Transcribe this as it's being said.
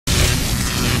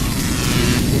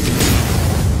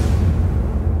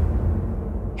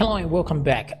Hello and welcome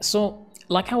back. So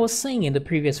like I was saying in the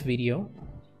previous video,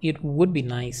 it would be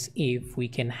nice if we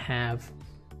can have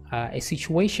a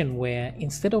situation where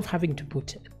instead of having to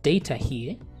put data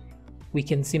here, we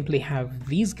can simply have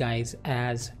these guys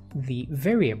as the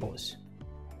variables,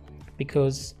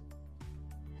 because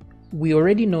we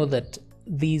already know that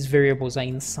these variables are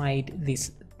inside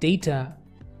this data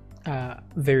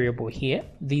variable here,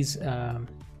 these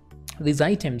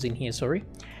items in here, sorry.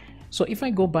 So if I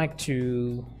go back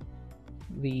to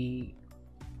the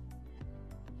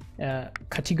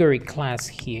category class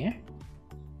here,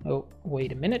 oh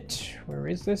wait a minute, where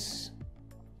is this?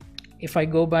 If I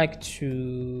go back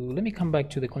to, let me come back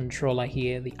to the controller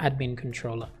here, the admin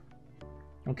controller.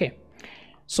 Okay,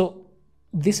 so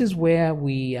this is where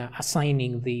we are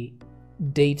assigning the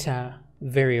data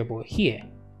variable here.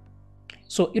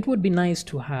 So it would be nice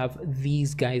to have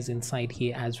these guys inside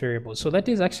here as variables. So that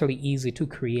is actually easy to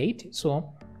create.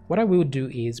 So what I will do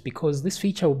is, because this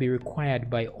feature will be required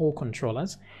by all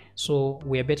controllers, so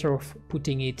we're better off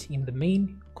putting it in the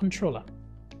main controller.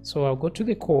 So I'll go to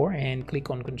the core and click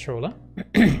on controller,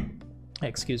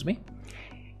 excuse me.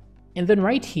 And then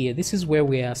right here, this is where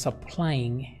we are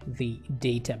supplying the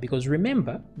data, because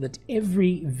remember that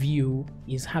every view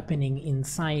is happening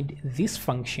inside this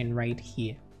function right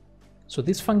here. So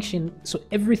this function, so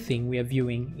everything we are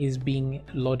viewing is being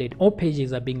loaded, all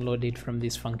pages are being loaded from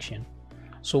this function.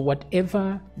 So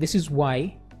whatever, this is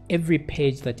why every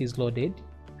page that is loaded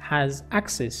has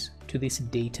access to this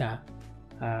data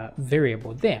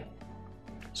variable there.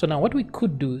 So now what we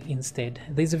could do instead,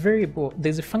 there's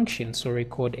a function, sorry,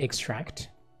 called extract.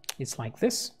 It's like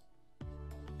this.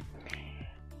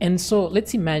 And so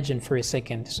let's imagine for a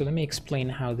second, so let me explain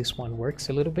how this one works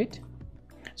a little bit.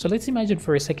 So let's imagine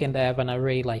for a second I have an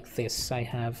array like this. I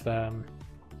have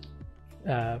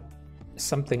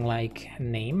something like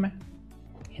name,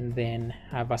 and then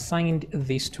I've assigned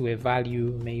this to a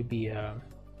value, maybe a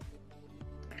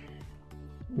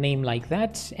name like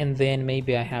that, and then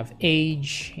maybe I have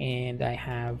age and I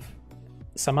have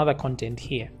some other content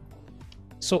here.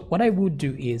 So what I would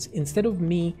do is, instead of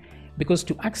me, because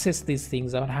to access these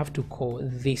things I would have to call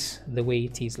this the way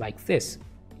it is like this,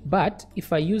 but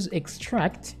if I use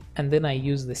extract and then I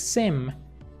use the same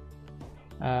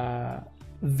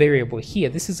variable here,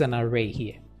 this is an array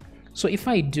here. So if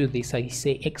I do this, I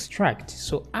say extract,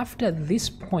 so after this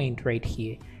point right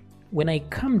here, when I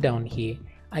come down here,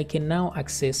 I can now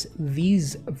access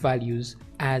these values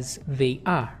as they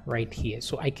are right here.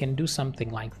 So I can do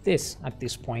something like this at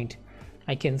this point.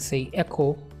 I can say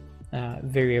echo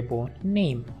variable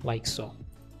name, like so.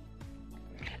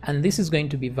 And this is going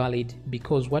to be valid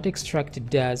because what extract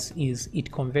does is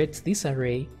it converts this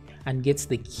array and gets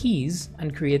the keys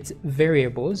and creates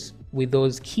variables with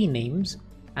those key names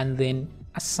and then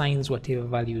assigns whatever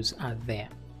values are there.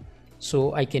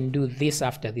 So I can do this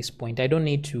after this point. I don't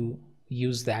need to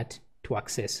use that to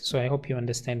access. So I hope you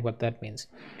understand what that means.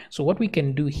 So what we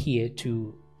can do here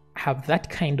to have that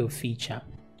kind of feature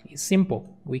is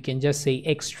simple. We can just say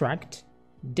extract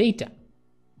data.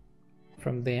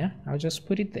 From there, I'll just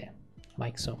put it there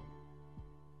like so.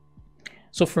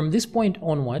 So from this point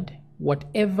onward,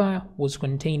 whatever was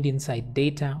contained inside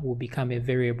data will become a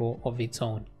variable of its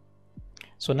own.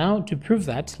 So now to prove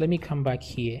that, let me come back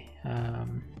here.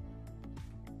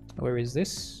 Where is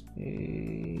this?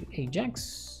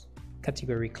 Ajax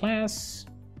category class.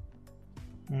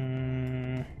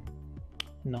 No,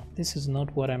 this is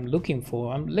not what I'm looking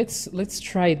for. Let's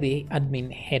try the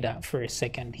admin header for a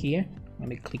second here. Let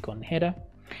me click on header.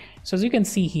 So as you can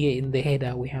see here in the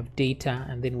header, we have data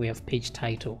and then we have page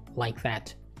title like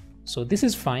that. So this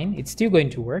is fine. It's still going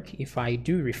to work. If I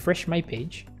do refresh my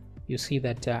page, you see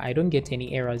that I don't get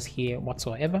any errors here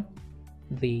whatsoever.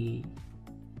 The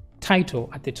title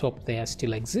at the top there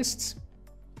still exists.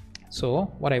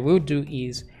 So what I will do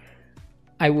is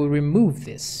I will remove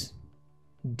this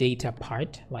data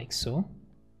part like so,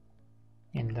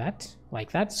 and that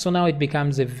like that. So now it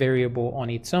becomes a variable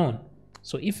on its own.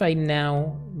 So if I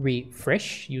now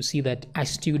refresh, you see that I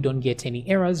still don't get any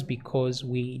errors because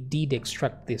we did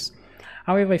extract this.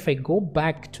 However, if I go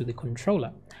back to the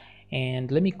controller and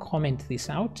let me comment this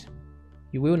out,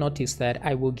 you will notice that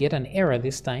I will get an error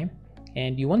this time.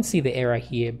 And you won't see the error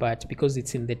here, but because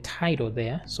it's in the title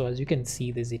there, so as you can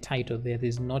see, there's a title there,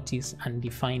 there's notice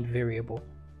undefined variable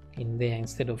in there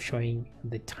instead of showing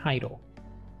the title.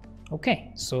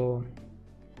 Okay, so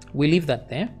we leave that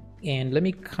there, and let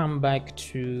me come back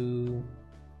to,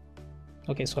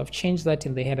 okay, so I've changed that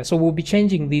in the header. So we'll be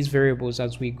changing these variables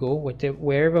as we go.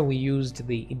 Wherever we used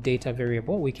the data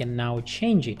variable, we can now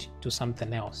change it to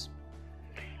something else.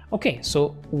 Okay,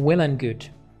 so well and good.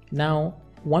 Now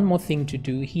one more thing to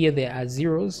do here. There are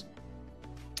zeros.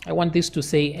 I want this to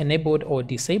say enabled or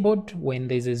disabled when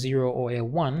there's a 0 or a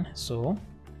 1. So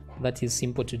that is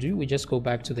simple to do. We just go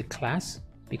back to the class,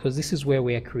 because this is where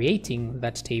we are creating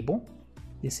that table.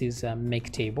 This is a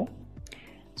make table.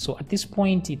 So at this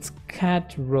point, it's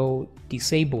cat row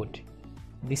disabled.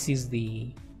 This is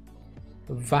the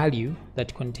value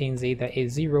that contains either a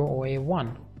 0 or a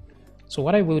 1. So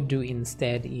what I will do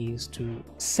instead is to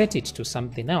set it to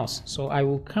something else. So I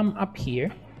will come up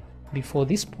here before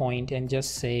this point and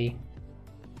just say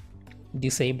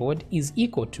disabled is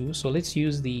equal to, so let's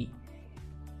use the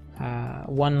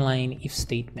one line if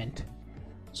statement.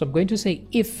 So I'm going to say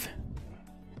if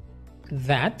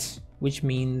that, which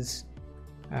means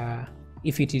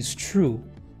if it is true,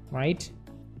 right,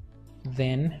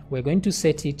 then we're going to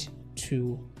set it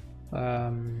to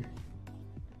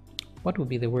what would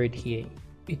be the word here?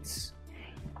 It's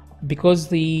because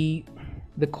the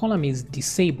column is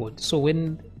disabled, so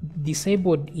when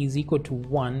disabled is equal to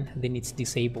 1, then it's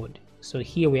disabled. So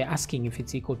here we're asking if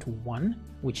it's equal to 1,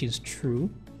 which is true,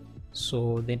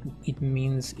 so then it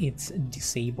means it's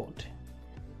disabled.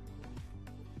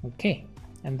 Okay,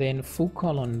 and then full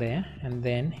colon there, and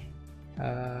then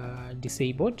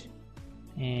disabled,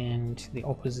 and the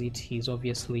opposite is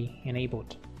obviously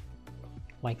enabled,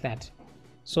 like that.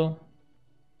 So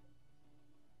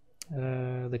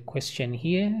the question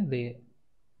here,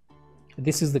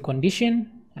 this is the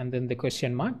condition, and then the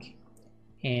question mark,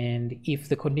 and if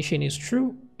the condition is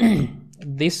true,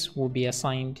 this will be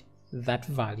assigned that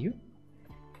value,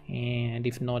 and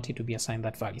if not, it will be assigned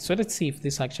that value. So let's see if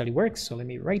this actually works. So let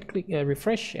me right click,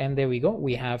 refresh, and there we go,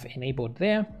 we have enabled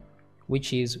there,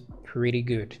 which is pretty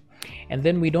good. And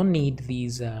then we don't need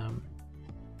these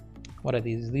what are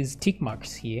these tick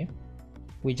marks here.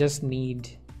 We just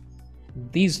need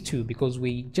these two, because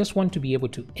we just want to be able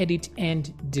to edit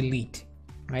and delete,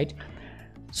 right?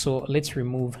 So let's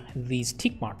remove these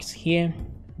tick marks here.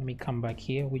 Let me come back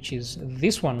here, which is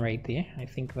this one right there. I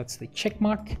think that's the check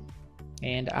mark,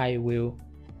 and I will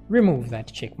remove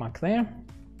that check mark there.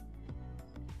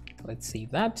 Let's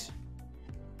save that,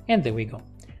 and there we go.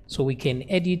 So we can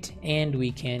edit and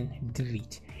we can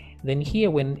delete. Then here,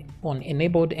 when on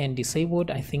enabled and disabled,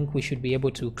 I think we should be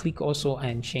able to click also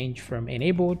and change from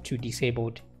enabled to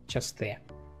disabled just there.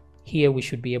 Here we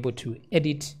should be able to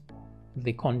edit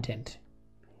the content.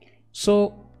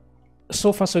 So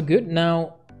far so good.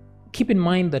 Now keep in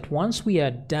mind that once we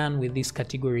are done with this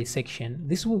category section,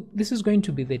 this is going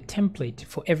to be the template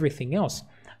for everything else.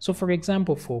 So for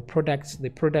example, for products, the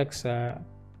products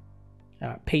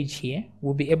page here,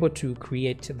 we'll be able to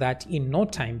create that in no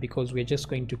time, because we're just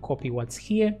going to copy what's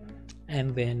here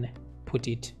and then put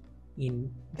it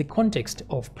in the context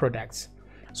of products.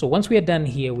 So once we are done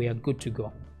here, we are good to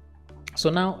go.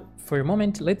 So now for a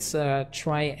moment, let's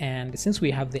try and, since we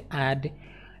have the add,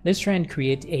 let's try and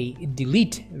create a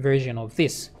delete version of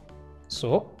this.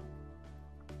 So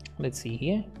let's see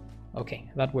here.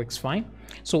 Okay, that works fine.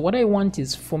 So what I want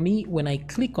is, for me, when I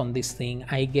click on this thing,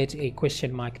 I get a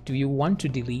question mark. Do you want to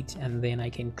delete? And then I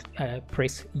can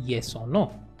press yes or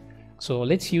no. So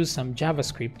let's use some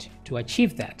JavaScript to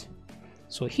achieve that.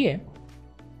 So here,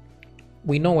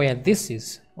 we know where this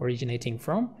is originating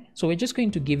from. So we're just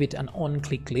going to give it an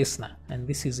on-click listener, and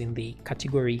this is in the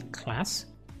category class.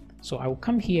 So I will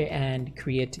come here and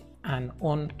create an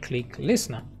on-click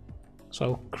listener. So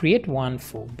I'll create one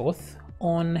for both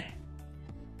on,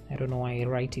 I don't know why I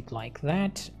write it like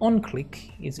that, on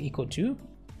click is equal to.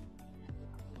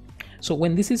 So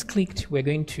when this is clicked, we're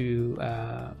going to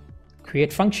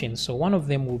create functions. So one of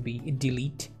them will be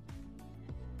delete,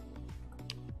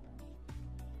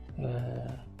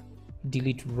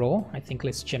 delete row. I think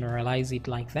let's generalize it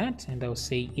like that, and I'll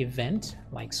say event,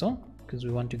 like so, because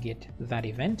we want to get that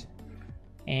event.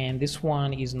 And this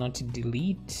one is not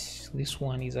delete, this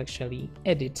one is actually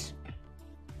edit.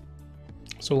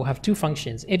 So we'll have two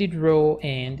functions, edit row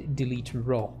and delete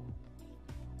row.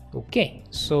 Okay,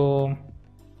 so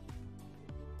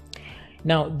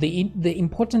now the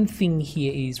important thing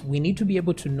here is we need to be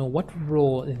able to know what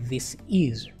row this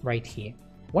is right here.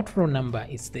 What row number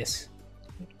is this?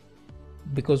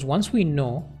 Because once we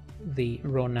know the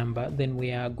row number, then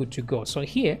we are good to go. So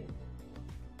here,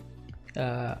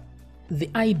 the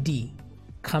ID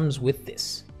comes with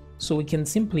this. So we can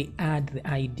simply add the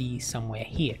ID somewhere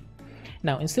here.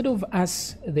 Now, instead of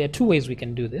us, there are two ways we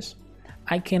can do this.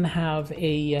 I can have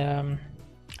an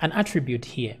attribute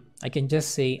here. I can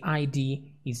just say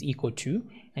ID is equal to,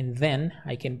 and then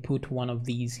I can put one of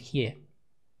these here.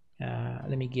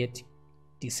 Let me get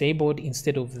disabled.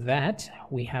 Instead of that,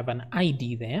 we have an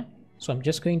ID there. So I'm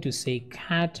just going to say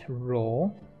cat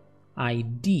row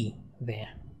ID there.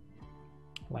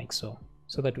 like so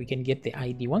that we can get the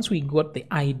ID. Once we got the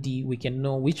ID, we can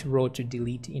know which row to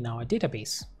delete in our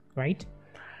database, right?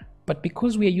 But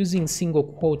because we are using single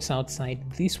quotes outside,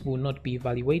 this will not be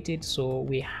evaluated, so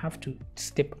we have to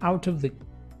step out of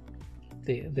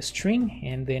the string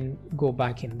and then go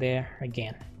back in there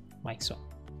again, like so.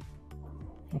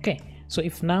 Okay, so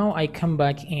if now I come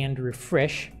back and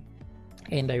refresh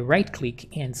and I right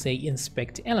click and say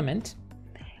inspect element,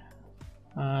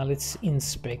 let's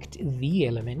inspect the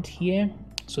element here.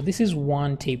 So this is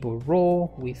one table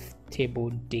row with table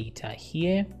data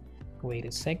here. Wait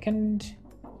a second.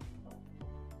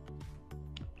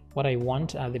 What I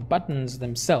want are the buttons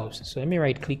themselves. So let me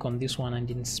right click on this one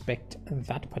and inspect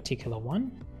that particular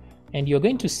one. And you're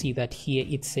going to see that here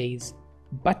it says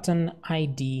button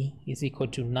ID is equal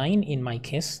to 9 in my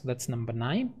case, that's number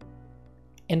 9.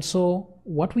 And so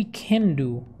what we can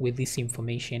do with this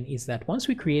information is that once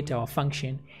we create our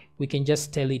function, we can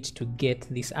just tell it to get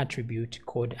this attribute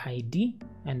called ID,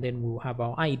 and then we'll have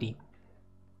our ID.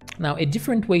 Now, a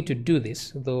different way to do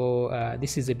this, though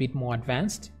this is a bit more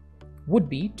advanced, would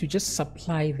be to just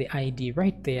supply the ID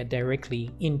right there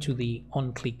directly into the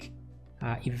onClick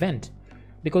event.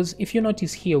 Because if you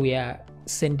notice here, we are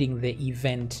sending the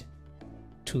event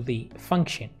to the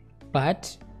function,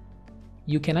 but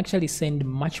you can actually send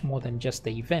much more than just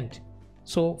the event.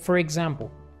 So for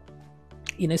example,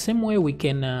 in the same way we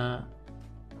can,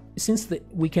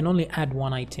 we can only add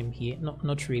one item here,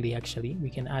 not really actually,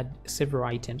 we can add several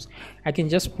items. I can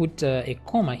just put a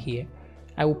comma here.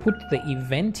 I will put the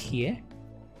event here,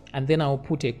 and then I'll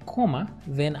put a comma,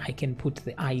 then I can put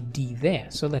the ID there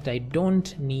so that I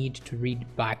don't need to read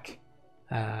back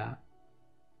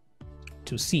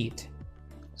to see it.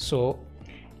 So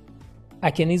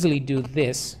I can easily do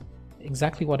this,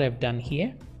 exactly what I've done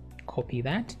here, copy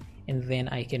that, and then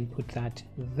I can put that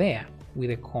there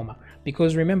with a comma,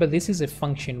 because remember, this is a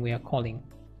function we are calling.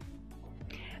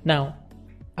 Now,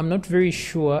 I'm not very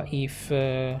sure if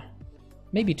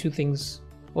maybe two things.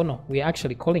 Oh no, we're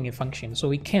actually calling a function, so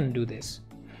we can do this.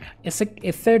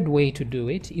 A third way to do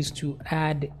it is to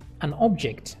add an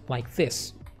object like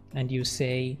this, and you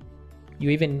say,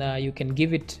 you can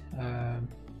give it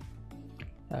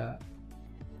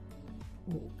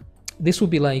this would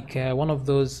be like one of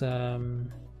those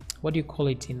what do you call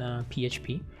it in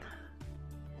PHP,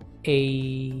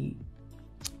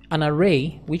 an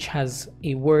array which has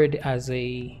a word as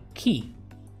a key.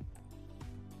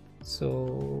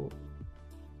 So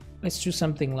let's do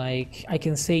something like, I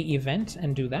can say event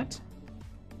and do that.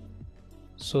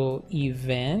 So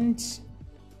event,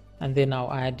 and then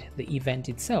I'll add the event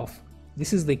itself.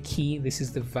 This is the key, this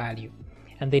is the value.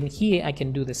 And then here I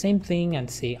can do the same thing and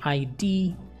say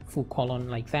ID full colon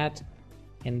like that,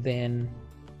 and then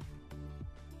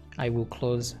I will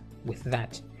close with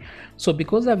that. So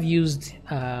because I've used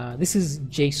this is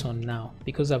JSON now,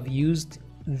 because I've used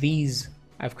these,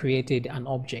 I've created an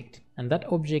object, and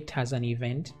that object has an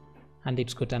event and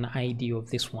it's got an ID of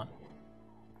this one.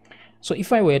 So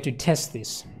if I were to test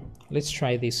this, let's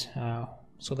try this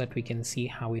so that we can see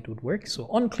how it would work. So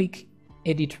on click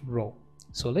edit row.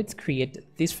 So let's create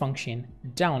this function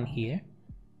down here.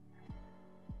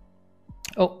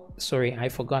 Oh, sorry, I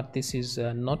forgot this is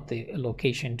not the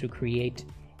location to create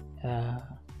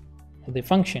the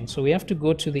function. So we have to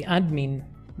go to the admin,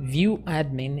 view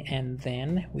admin, and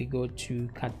then we go to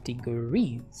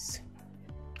categories.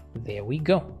 There we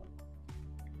go.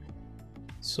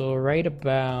 So right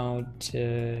about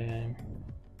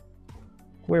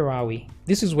where are we?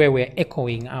 This is where we're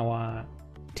echoing our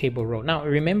table row. Now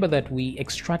remember that we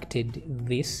extracted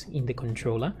this in the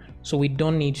controller, so we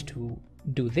don't need to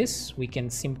do this. We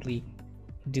can simply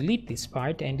delete this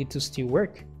part and it will still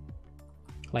work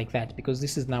like that, because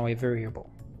this is now a variable.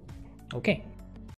 Okay,